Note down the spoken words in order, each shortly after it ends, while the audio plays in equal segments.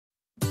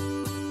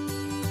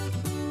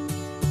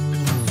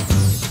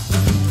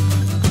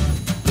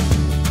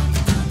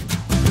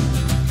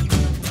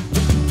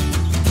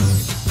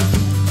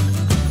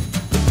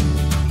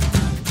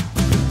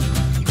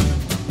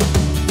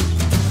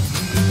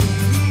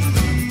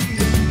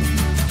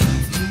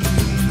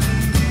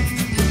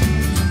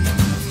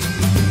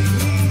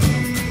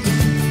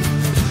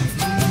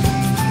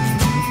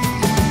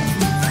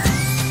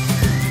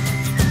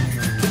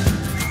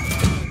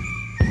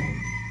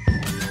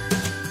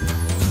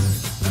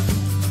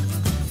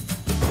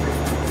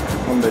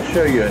wanted to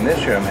show you an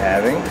issue I'm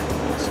having.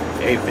 It's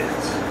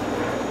aphids.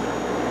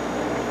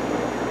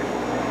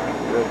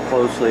 Real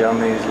closely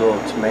on these little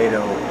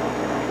tomato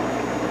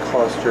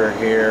cluster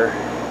here.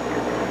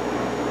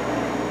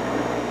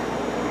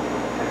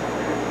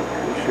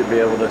 You should be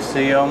able to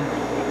see them.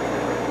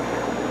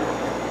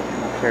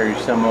 I'll carry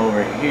some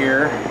over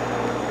here.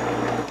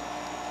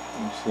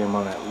 You see them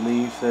on that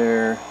leaf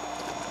there.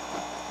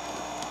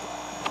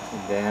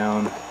 And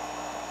down.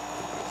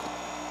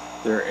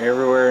 They're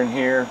everywhere in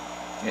here,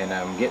 and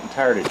I'm getting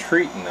tired of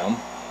treating them.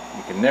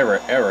 You can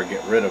never ever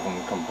get rid of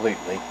them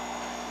completely.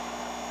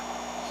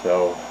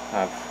 So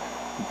I've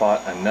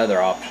bought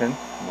another option.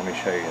 Let me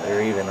show you that.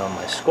 They're even on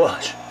my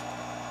squash.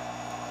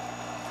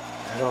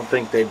 I don't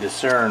think they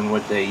discern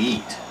what they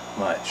eat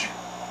much.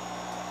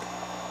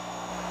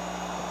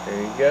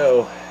 There you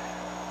go.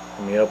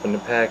 Let me open the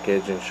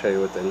package and show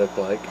you what they look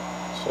like.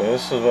 So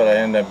this is what I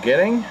end up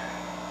getting.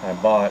 I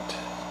bought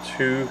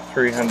two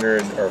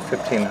 300 or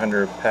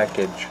 1500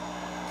 package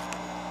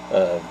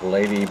of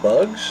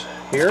ladybugs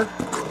here,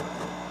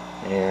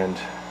 and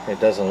it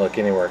doesn't look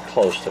anywhere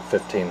close to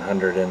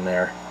 1500 in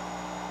there,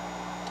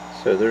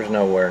 so there's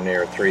nowhere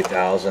near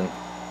 3000,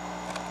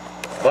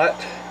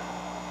 but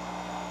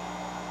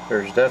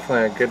there's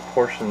definitely a good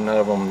portion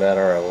of them that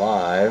are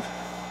alive,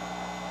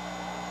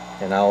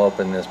 and I'll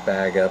open this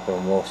bag up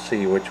and we'll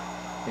see which,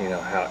 you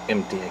know, how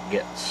empty it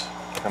gets.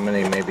 How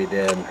many may be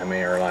dead, how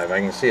many are alive. I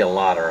can see a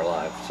lot are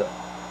alive, so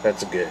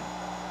that's good.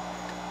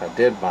 I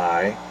did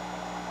buy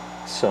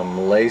some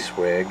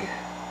lacewing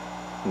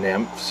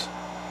nymphs,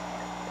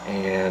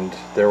 and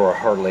there were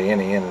hardly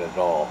any in it at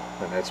all,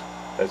 and that's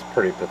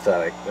pretty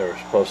pathetic. There were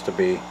supposed to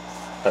be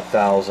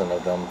 1,000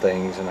 of them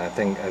things, and I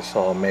think I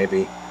saw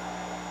maybe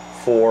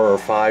 4 or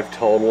 5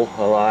 total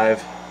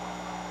alive.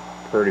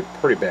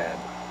 Pretty bad.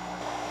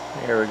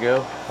 There we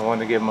go. I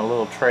wanted to give them a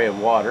little tray of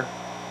water.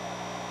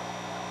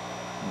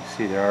 You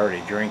see they're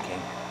already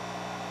drinking.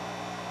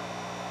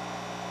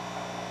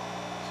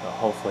 So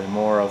hopefully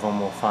more of them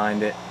will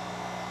find it.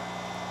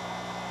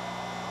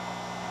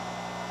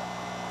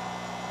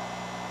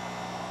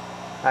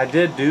 I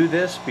did do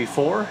this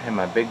before in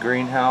my big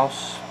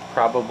greenhouse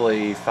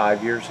probably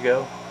 5 years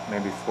ago,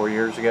 maybe 4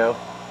 years ago,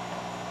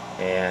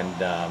 and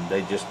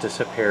they just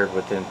disappeared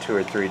within 2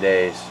 or 3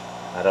 days.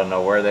 I don't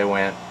know where they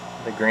went.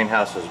 The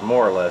greenhouse is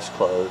more or less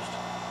closed,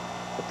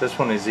 but this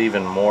one is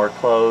even more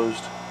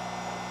closed.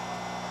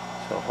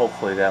 So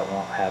hopefully that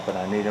won't happen.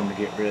 I need them to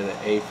get rid of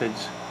the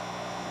aphids.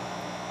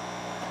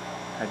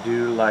 I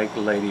do like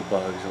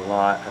ladybugs a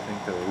lot. I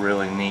think they're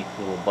really neat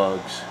little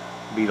bugs,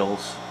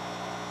 beetles.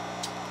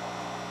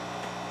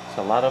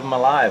 So a lot of them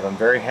alive. I'm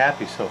very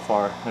happy so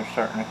far. They're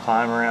starting to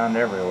climb around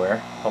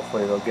everywhere.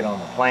 Hopefully they'll get on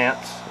the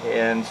plants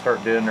and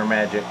start doing their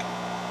magic.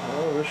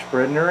 Oh, they're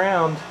spreading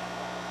around.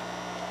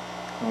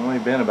 Only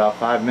been about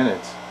 5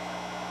 minutes.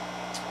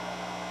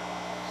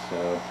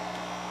 So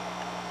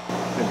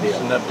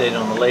just an update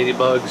on the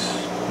ladybugs.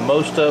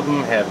 Most of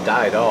them have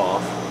died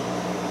off,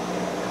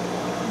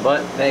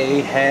 but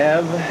they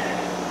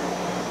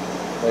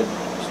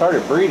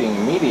started breeding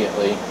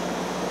immediately,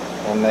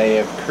 and they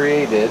have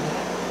created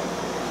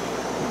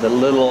the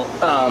little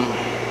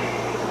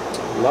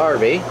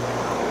larvae. You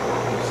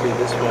see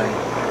this one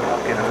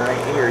walking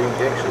right here. You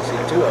can actually see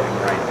 2 of them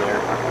right there.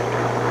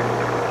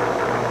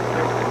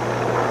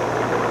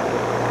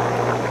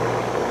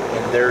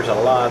 And there's a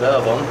lot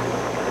of them.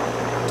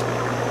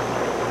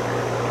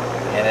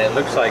 And it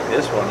looks like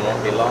this one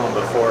won't be long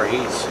before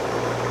he's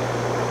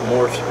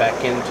morphs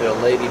back into a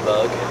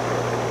ladybug.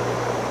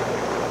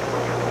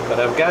 But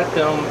I've got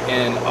them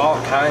in all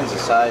kinds of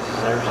sizes.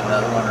 There's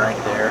another one right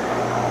there.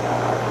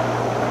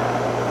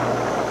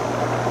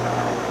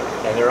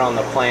 And they're on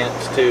the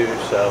plants too,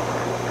 so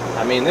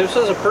I mean this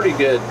is a pretty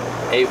good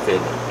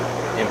aphid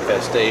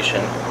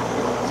infestation.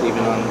 It's even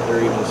on, there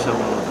are even some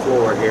on the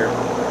floor here.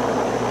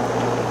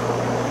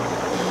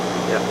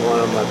 Got one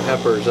of my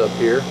peppers up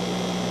here.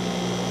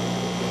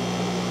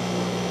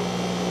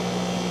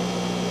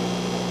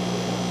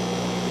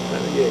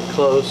 Get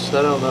close.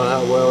 I don't know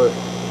how well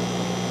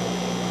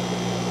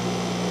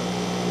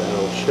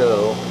that'll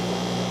show.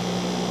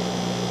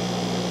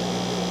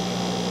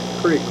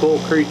 Pretty cool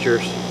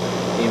creatures.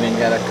 Even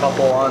got a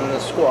couple on the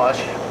squash.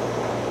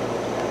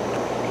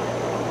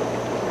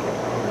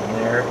 And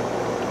there.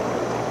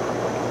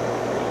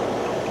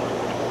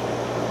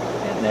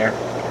 And there.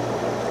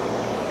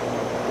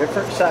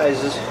 Different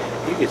sizes.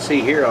 You can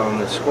see here on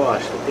the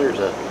squash that there's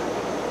a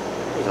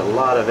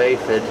lot of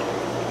aphid.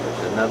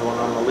 Another one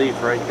on the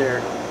leaf right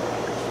there.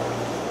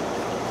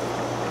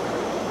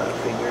 Put a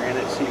finger in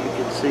it so you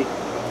can see.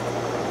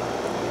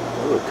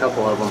 Ooh, a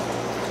couple of them.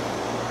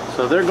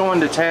 So they're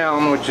going to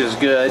town, which is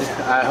good.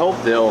 I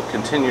hope they'll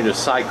continue to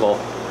cycle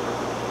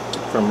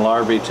from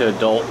larvae to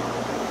adult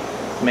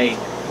mate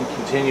and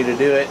continue to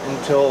do it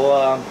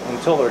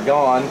until they're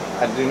gone.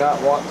 I do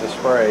not want to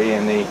spray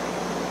any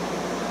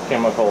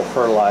chemical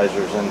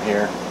fertilizers in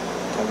here.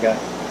 I've got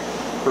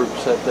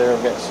groups up there.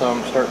 I've got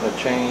some starting to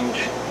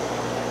change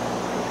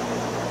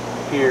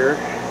here,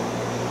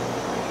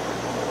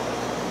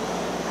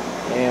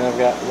 and I've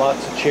got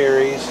lots of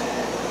cherries. You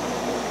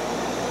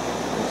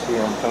can see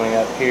them coming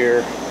up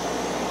here,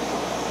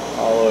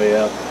 all the way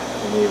up,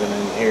 and even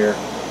in here.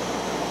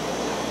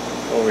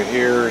 Over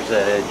here is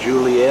a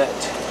Juliet.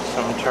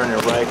 Some turning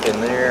ripe in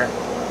there.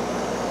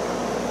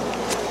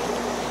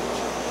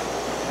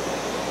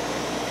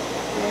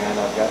 And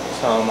I've got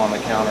some on the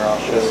counter I'll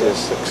show you. This is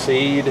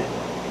Succeed.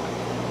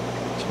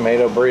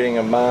 Tomato breeding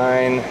of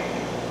mine.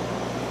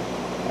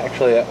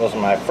 Actually, that was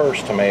my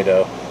first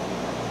tomato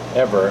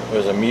ever. It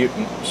was a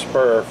mutant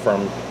spur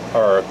from,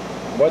 or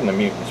it wasn't a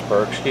mutant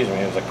spur, excuse me,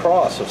 it was a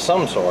cross of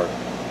some sort.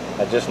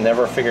 I just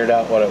never figured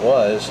out what it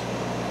was.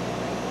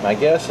 My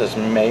guess is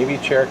maybe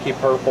Cherokee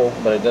Purple,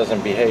 but it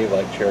doesn't behave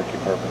like Cherokee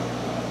Purple.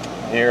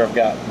 Here I've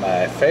got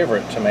my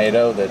favorite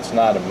tomato that's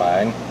not of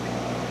mine.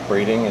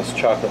 Breeding is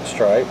Chocolate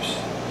Stripes.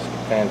 It's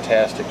a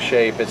fantastic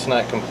shape. It's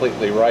not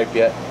completely ripe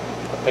yet.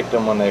 I picked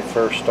them when they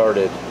first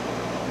started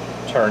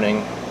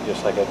turning,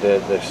 just like I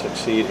did the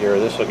Succeed here.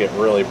 This will get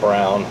really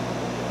brown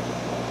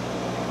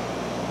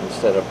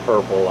instead of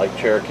purple like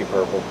Cherokee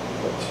Purple.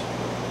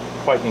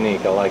 It's quite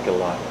unique. I like it a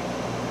lot.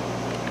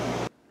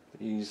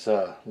 These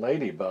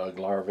ladybug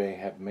larvae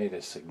have made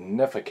a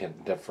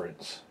significant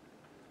difference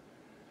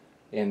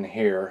in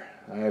here.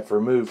 I've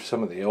removed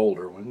some of the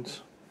older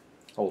ones,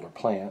 older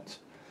plants,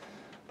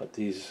 but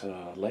these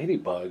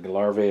ladybug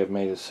larvae have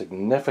made a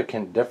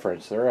significant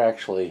difference. They're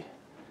actually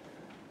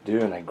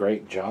doing a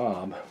great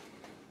job,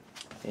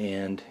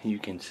 and you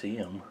can see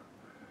them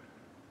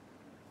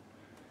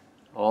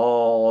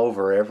all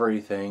over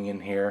everything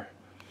in here.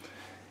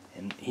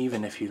 And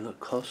even if you look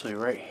closely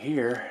right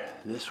here,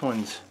 this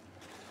one's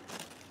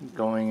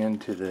going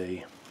into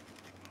the,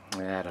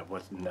 I don't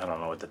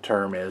know what the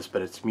term is,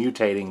 but it's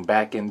mutating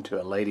back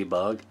into a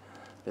ladybug.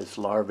 This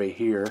larvae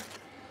here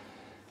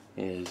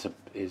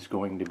is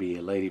going to be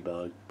a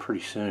ladybug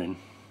pretty soon.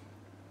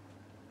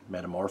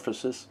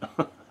 Metamorphosis?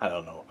 I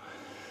don't know.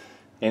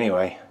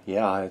 Anyway,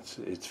 yeah,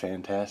 it's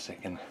fantastic,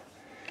 and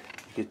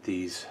you get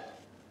these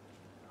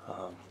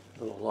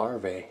little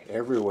larvae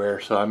everywhere.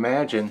 So I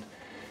imagine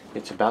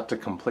it's about to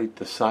complete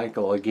the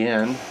cycle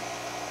again,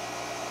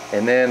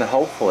 and then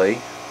hopefully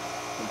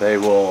they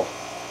will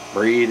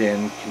breed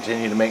and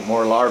continue to make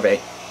more larvae,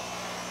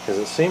 because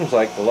it seems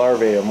like the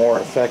larvae are more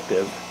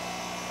effective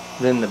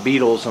than the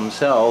beetles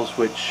themselves,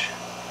 which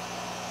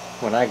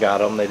when I got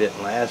them they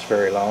didn't last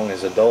very long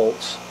as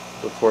adults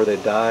before they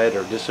died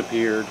or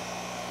disappeared.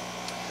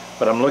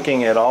 But I'm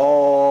looking at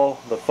all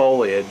the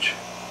foliage,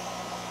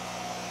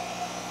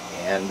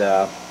 and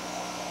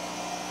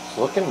it's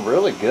looking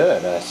really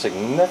good. A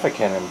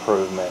significant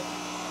improvement.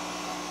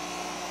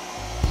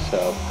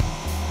 So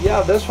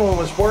yeah, this one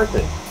was worth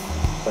it,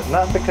 but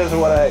not because of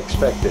what I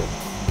expected,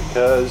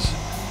 because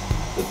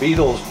the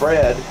beetles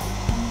bred,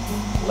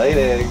 laid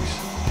eggs,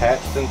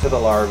 hatched into the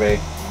larvae,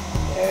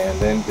 and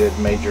then did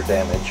major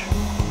damage.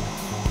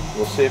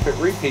 We'll see if it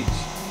repeats.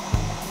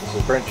 This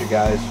is Brent, you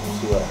guys. We'll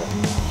see what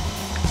happens.